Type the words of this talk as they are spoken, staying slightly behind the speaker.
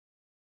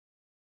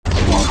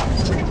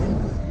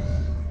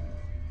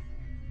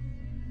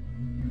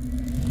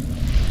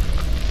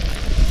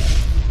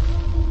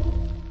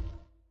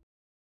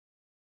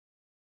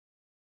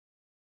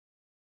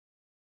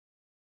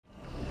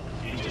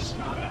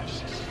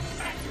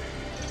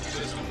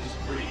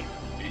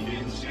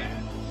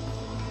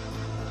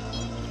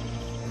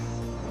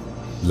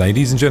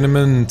Ladies and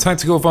gentlemen,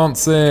 Tactical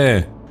Advance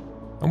here,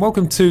 and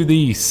welcome to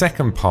the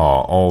second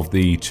part of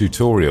the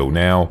tutorial.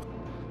 Now,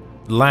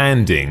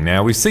 landing.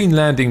 Now, we've seen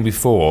landing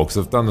before, because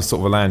I've done a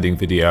sort of a landing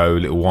video a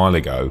little while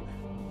ago.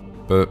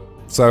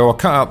 So I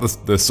cut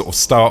out the sort of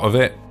start of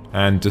it,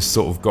 and just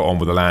sort of got on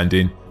with the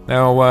landing.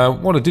 Now,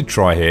 what I did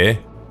try here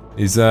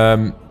is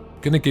going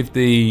to give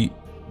the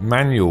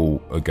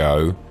manual a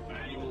go.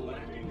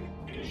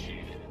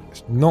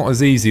 It's not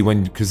as easy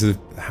because of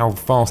how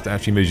fast it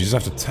actually moves. You just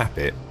have to tap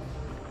it.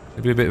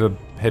 It'll be a bit of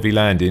a heavy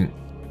landing.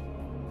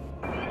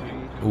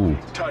 Ooh.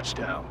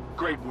 Touchdown.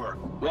 Great work.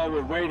 While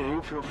we're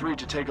waiting, feel free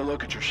to take a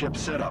look at your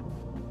ship's setup.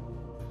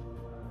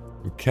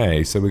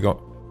 Okay, so we got...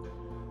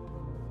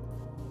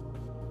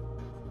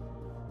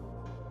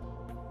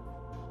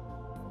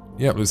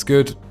 Yep, looks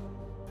good.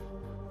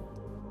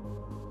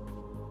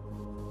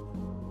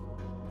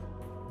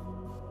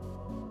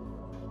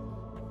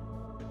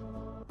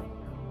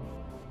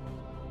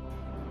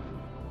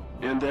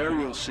 In there,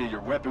 you'll see your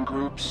weapon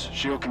groups,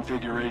 shield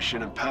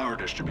configuration, and power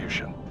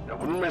distribution. Now,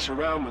 wouldn't mess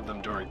around with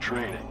them during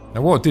training.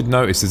 Now, what I did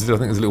notice is I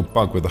think there's a little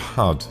bug with the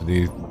HUD.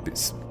 The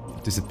bits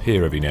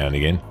disappear every now and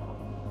again.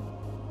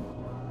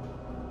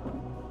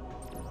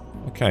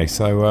 Okay,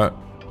 so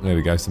there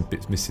we go. Some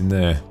bits missing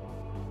there.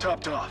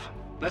 Topped off.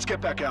 Let's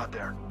get back out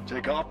there.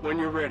 Take off when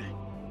you're ready.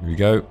 Here we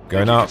go.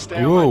 Going up.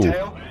 Stay on my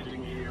tail?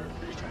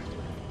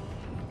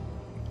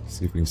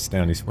 See if we can stay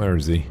on this. Where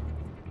is he?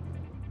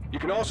 You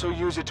can also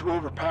use it to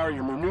overpower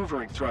your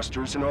maneuvering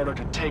thrusters in order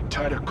to take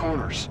tighter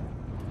corners.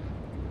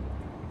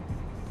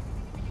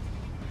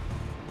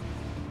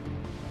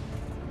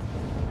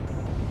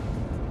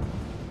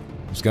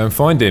 Let's go and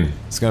find him.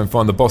 Let's go and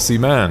find the bossy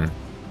man.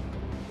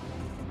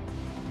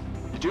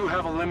 You do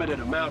have a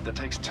limited amount that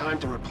takes time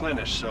to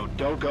replenish, so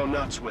don't go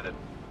nuts with it.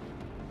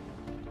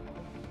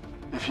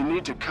 If you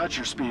need to cut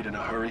your speed in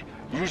a hurry,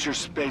 use your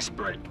space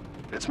brake.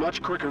 It's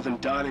much quicker than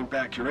dialing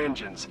back your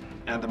engines,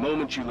 and the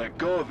moment you let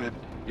go of it,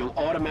 you'll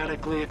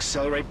automatically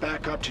accelerate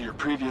back up to your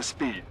previous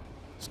speed.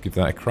 Let's give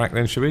that a crack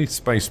then, shall we?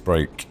 Space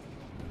brake.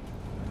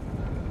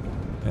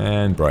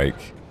 And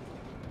brake.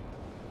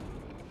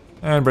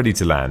 And ready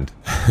to land.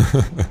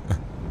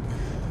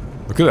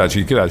 You could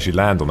actually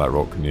land on that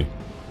rock, couldn't you?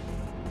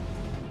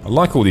 I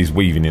like all these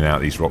weaving in and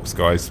out these rocks,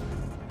 guys.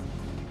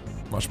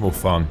 Much more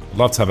fun. I'd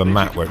love to have a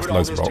map where it's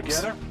loads of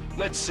rocks. Together?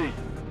 Let's see.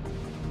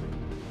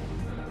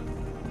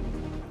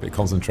 Bit of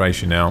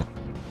concentration now. I'm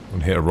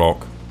gonna hit a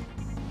rock.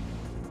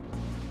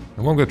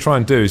 And what I'm going to try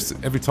and do is,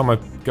 every time I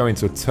go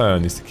into a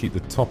turn, is to keep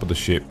the top of the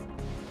ship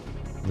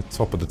at the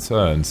top of the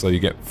turn, so you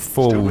get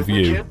full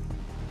view. Kid?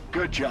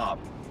 Good job.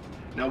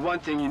 Now, one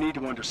thing you need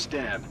to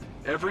understand,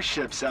 every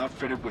ship's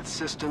outfitted with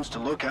systems to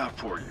look out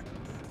for you.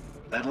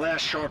 That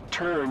last sharp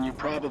turn, you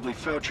probably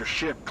felt your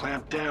ship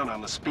clamp down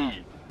on the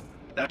speed.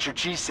 That's your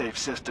G-Safe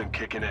system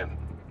kicking in,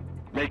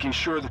 making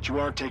sure that you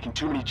aren't taking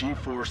too many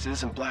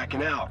G-forces and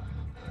blacking out.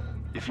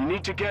 If you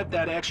need to get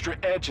that extra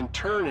edge in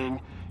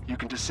turning, you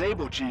can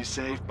disable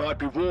G-Safe, but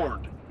be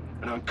warned,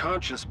 an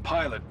unconscious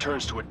pilot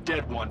turns to a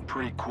dead one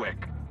pretty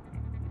quick.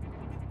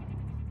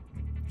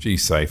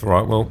 G-Safe,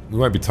 alright, well, we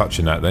won't be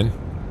touching that then.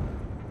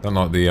 Don't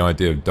like the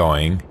idea of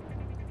dying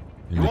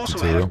in You the also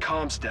tutorial. have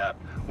ComStab,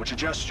 which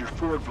adjusts your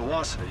forward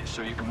velocity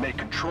so you can make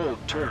controlled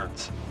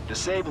turns.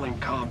 Disabling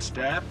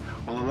ComStab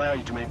will allow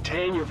you to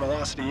maintain your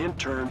velocity in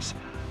turns,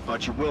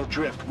 but you will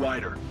drift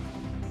wider.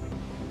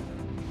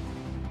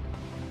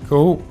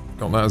 Cool,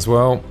 got that as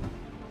well.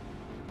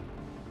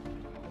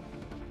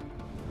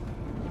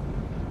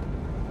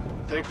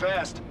 Think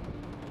fast.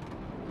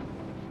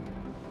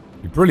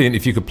 It'd be brilliant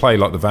if you could play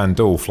like the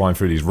Vandal flying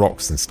through these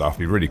rocks and stuff. It'd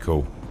be really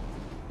cool.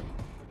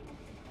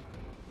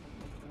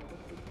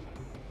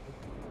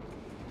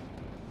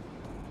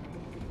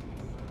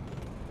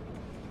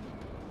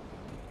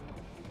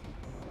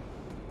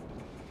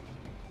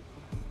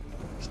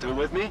 Still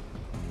with me?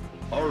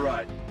 All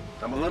right.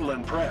 I'm a little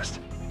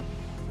impressed.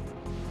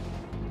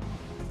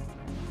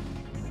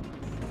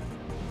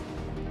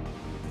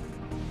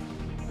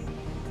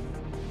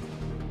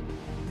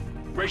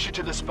 Race you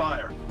to the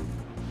spire.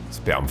 It's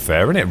a bit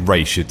unfair, isn't it?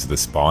 Race you to the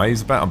spy.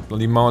 He's about a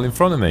bloody mile in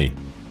front of me.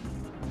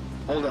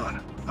 Hold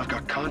on. I've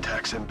got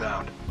contacts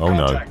inbound. Oh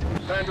Contact.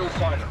 Vandal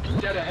fighter.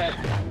 Dead ahead.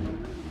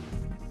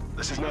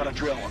 This is not a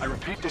drill. I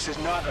repeat, this is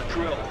not a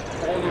drill.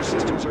 All your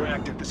systems are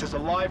active. This is a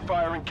live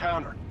fire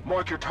encounter.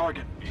 Mark your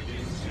target.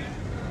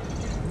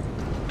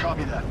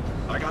 Copy that.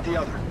 I got the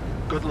other.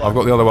 Good luck. I've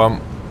got the other one.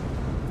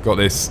 Got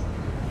this.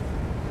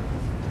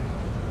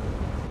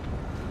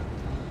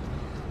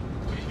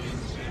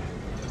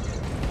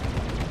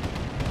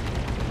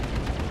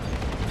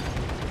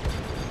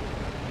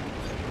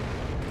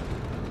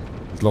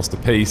 He's lost a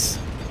piece.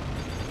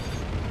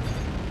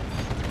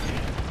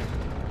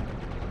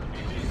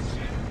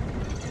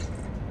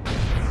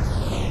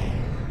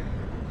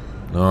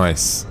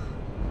 Nice.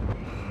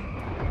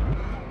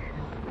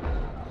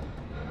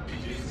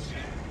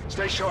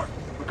 Stay sharp.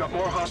 We've got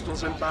more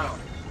hostiles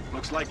inbound.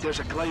 Looks like there's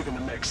a glaive in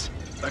the mix.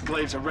 That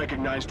glaive's a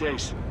recognized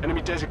ace.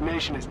 Enemy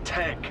designation is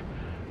tank.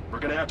 We're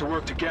gonna have to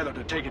work together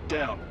to take it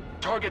down.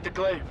 Target the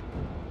glaive.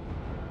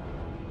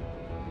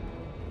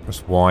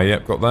 Press Y,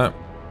 yep, got that.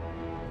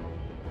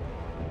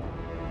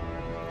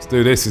 Let's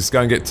do this, let's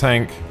go and get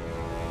tank.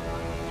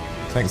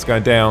 Tank's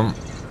going down.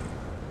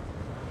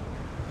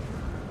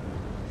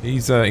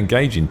 He's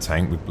engaging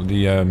tank with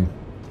bloody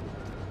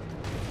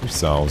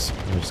missiles.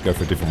 We'll just go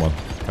for a different one.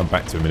 Come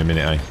back to him in a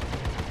minute, eh?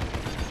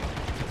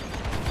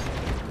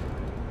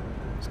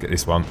 Let's get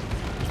this one.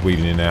 Just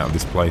weaving in and out of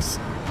this place.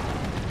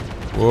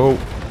 Whoa.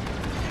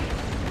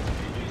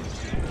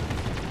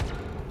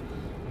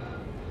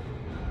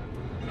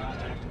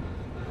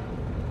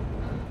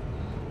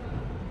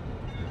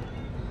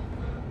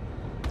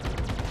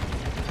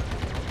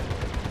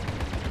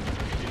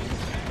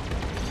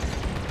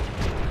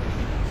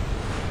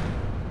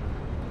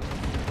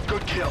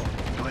 Good kill.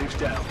 Glaive's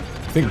down.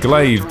 I think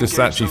Glaive just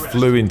actually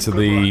flew into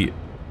the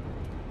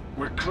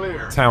We're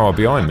clear. tower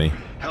behind me.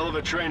 Hell of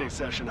a training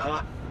session,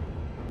 huh?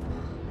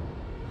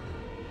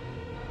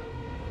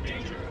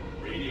 Danger.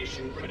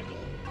 Radiation critical.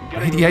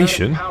 Getting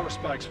Radiation? power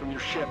spikes from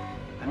your ship.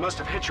 They must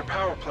have hit your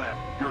power plant.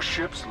 Your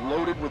ship's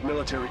loaded with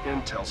military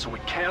intel, so we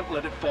can't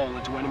let it fall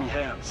into enemy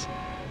hands.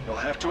 You'll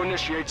have to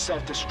initiate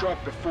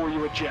self-destruct before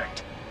you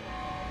eject.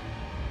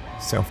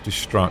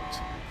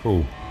 Self-destruct.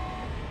 Cool.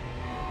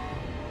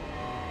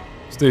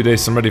 Let's do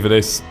this, I'm ready for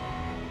this.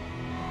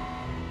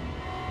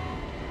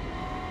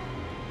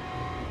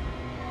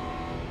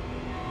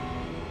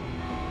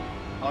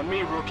 On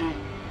me, rookie.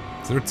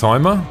 Is there a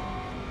timer?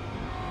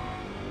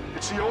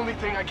 It's the only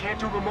thing I can't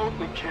do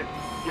remotely, kid.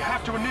 You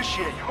have to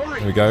initiate. Hurry!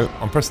 There we go.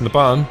 I'm pressing the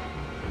button.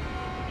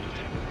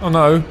 Oh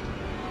no.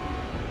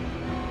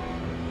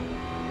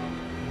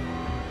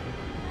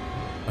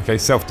 Okay,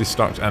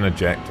 self-destruct and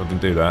eject. I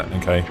didn't do that.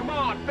 Okay. Come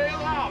on, bail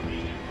out!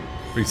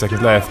 3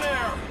 seconds Get out left.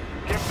 there!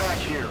 Get back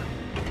here.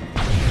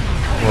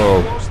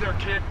 Whoa. Close there,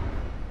 kid.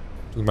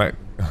 Talking about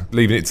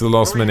leaving it to the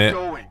last Where are you minute.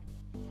 going?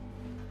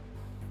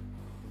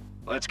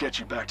 Let's get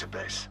you back to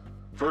base.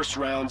 First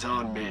round's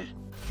on me.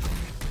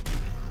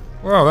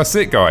 Well, that's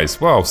it, guys.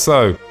 Well,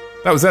 so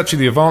that was actually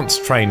the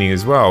advanced training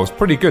as well. It's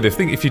pretty good. I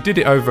think if you did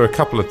it over a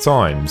couple of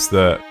times,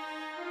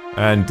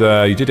 and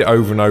you did it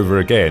over and over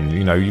again,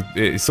 you know,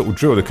 it sort of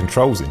drew the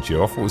controls into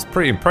you. I thought it was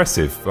pretty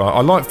impressive.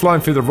 I like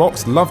flying through the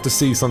rocks. Love to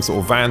see some sort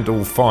of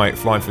Vandal fight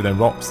flying through them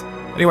rocks.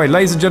 Anyway,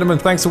 ladies and gentlemen,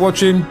 thanks for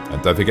watching,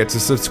 and don't forget to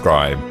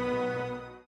subscribe.